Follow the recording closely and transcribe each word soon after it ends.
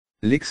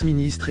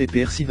L'ex-ministre et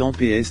président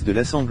PS de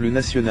l'Assemblée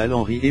nationale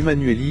Henri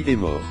Emmanuelli est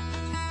mort.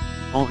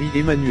 Henri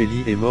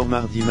Emmanuelli est mort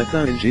mardi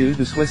matin LGE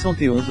de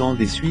 71 ans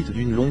des suites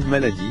d'une longue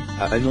maladie,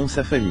 a annoncé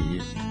sa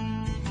famille.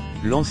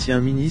 L'ancien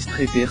ministre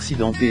et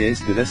président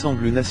PS de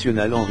l'Assemblée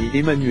nationale Henri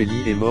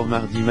Emmanuelli est mort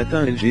mardi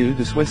matin LGE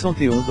de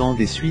 71 ans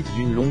des suites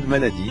d'une longue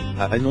maladie,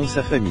 a annoncé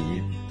sa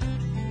famille.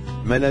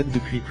 Malade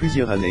depuis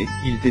plusieurs années,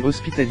 il était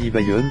hospitalisé à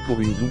Bayonne pour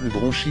une double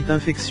bronchite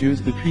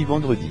infectieuse depuis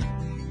vendredi.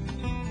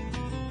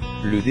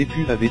 Le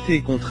député avait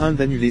été contraint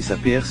d'annuler sa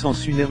PR sans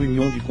une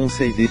réunion du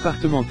conseil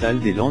départemental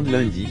des Landes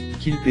lundi,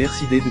 qu'il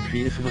présidait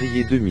depuis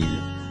février 2000.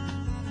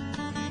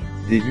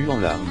 Début en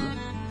larmes.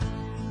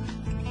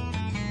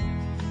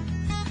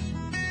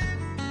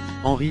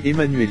 Henri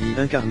Emmanuelli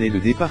incarnait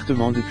le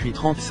département depuis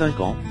 35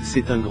 ans,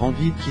 c'est un grand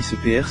vide qui se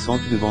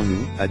présente devant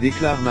nous, a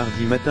déclaré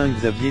mardi matin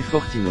Xavier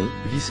Fortinon,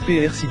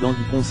 vice-président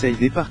du conseil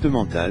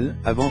départemental,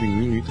 avant une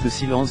minute de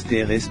silence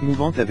TRS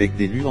mouvante avec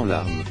des lus en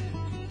larmes.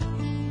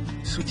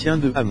 Soutien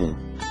de Hamon.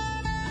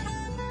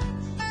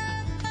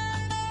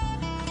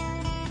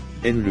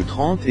 Le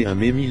 31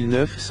 mai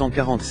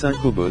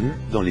 1945 au Bonn,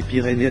 dans les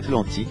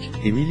Pyrénées-Atlantiques,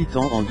 et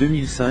militant en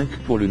 2005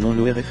 pour le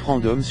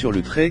non-référendum sur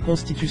le trait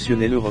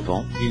constitutionnel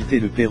européen, il était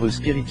le père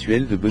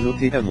spirituel de Benoît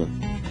Hamon.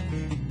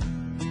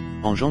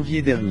 En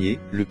janvier dernier,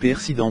 le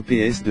président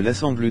PS de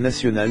l'Assemblée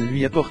nationale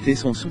lui apportait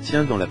son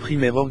soutien dans la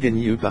primaire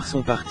organisée par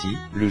son parti,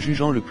 le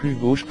jugeant le plus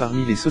gauche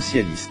parmi les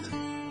socialistes.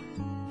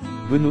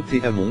 Benoît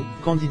Hamon,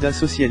 candidat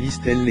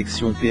socialiste à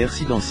l'élection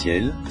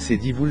présidentielle, s'est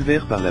dit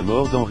bouleversé par la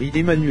mort d'Henri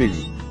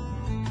Emmanuelli.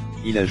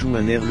 Il a joué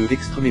un rôle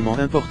extrêmement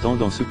important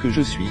dans ce que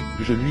je suis,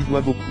 je lui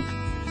dois beaucoup.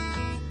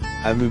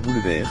 À me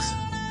bouleverse.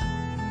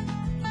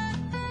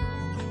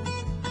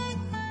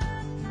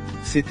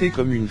 C'était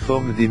comme une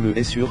forme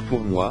d'émotion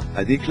pour moi,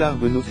 a déclaré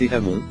Benoît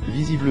Hamon,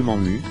 visiblement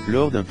mu,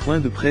 lors d'un point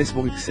de presse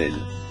Bruxelles.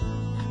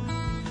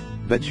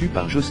 Battu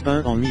par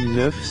Jospin en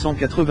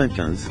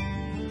 1995.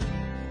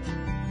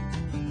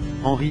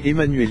 Henri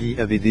Emmanuelli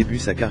avait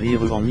débuté sa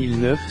carrière en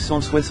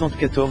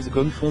 1974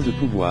 comme fonds de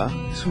pouvoir,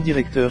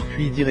 sous-directeur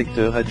puis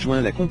directeur adjoint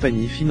à la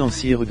compagnie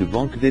financière de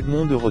banque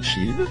d'Edmond de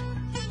Rothschild.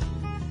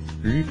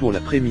 Lu pour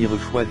la première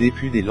fois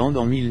député des Landes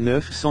en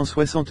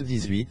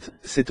 1978,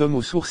 cet homme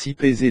aux sourcils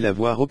pesé la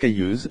voix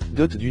rocailleuse,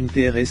 dote d'une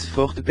TRS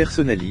forte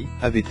personnalité,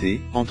 avait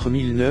été, entre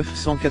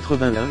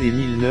 1981 et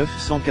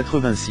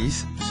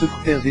 1986,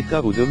 secrétaire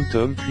d'État au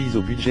Dom-Tom puis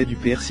au budget du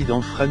président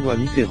François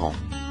Mitterrand.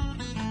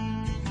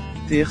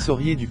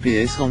 Trésorier du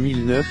PS en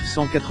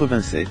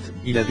 1987,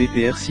 il avait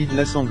présidé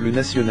l'Assemblée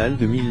nationale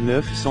de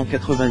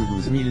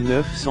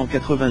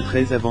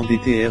 1992-1993 avant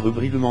d'être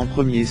brièvement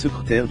premier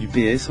secrétaire du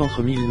PS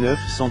entre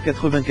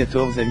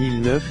 1994 et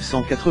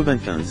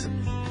 1995.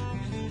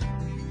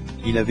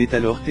 Il avait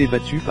alors été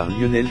battu par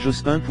Lionel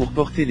Jospin pour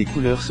porter les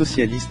couleurs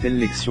socialistes à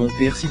l'élection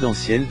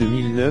présidentielle de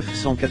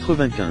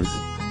 1995.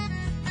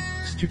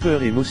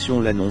 Stupeur et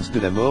émotion. L'annonce de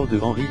la mort de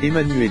Henri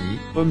Emmanuelli,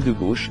 homme de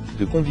gauche,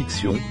 de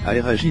conviction, a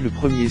réagi le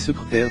premier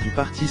secrétaire du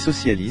Parti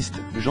socialiste,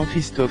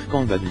 Jean-Christophe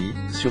Cambadli,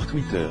 sur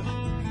Twitter.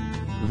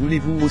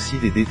 Voulez-vous aussi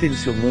des détails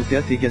sur mon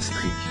théâtre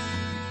gastrique?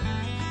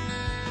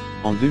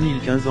 En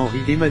 2015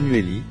 Henri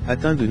Emmanuelli,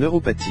 atteint de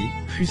neuropathie,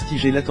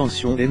 fustigeait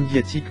l'attention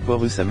médiatique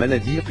pour sa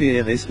maladie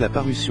PRS. La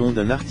parution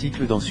d'un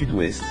article dans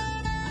Sud-Ouest.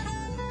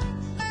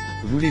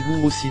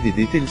 Voulez-vous aussi des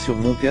détails sur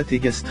mon théâtre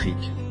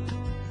gastrique?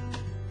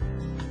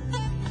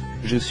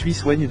 Je suis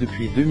soigne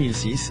depuis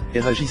 2006,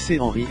 réagissait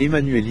Henri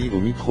Emmanuelli au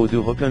micro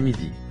d'Europe 1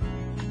 midi.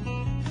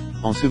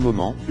 En ce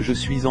moment, je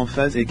suis en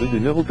phase aiguë de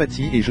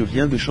neuropathie et je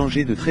viens de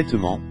changer de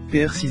traitement,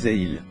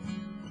 précisait-il.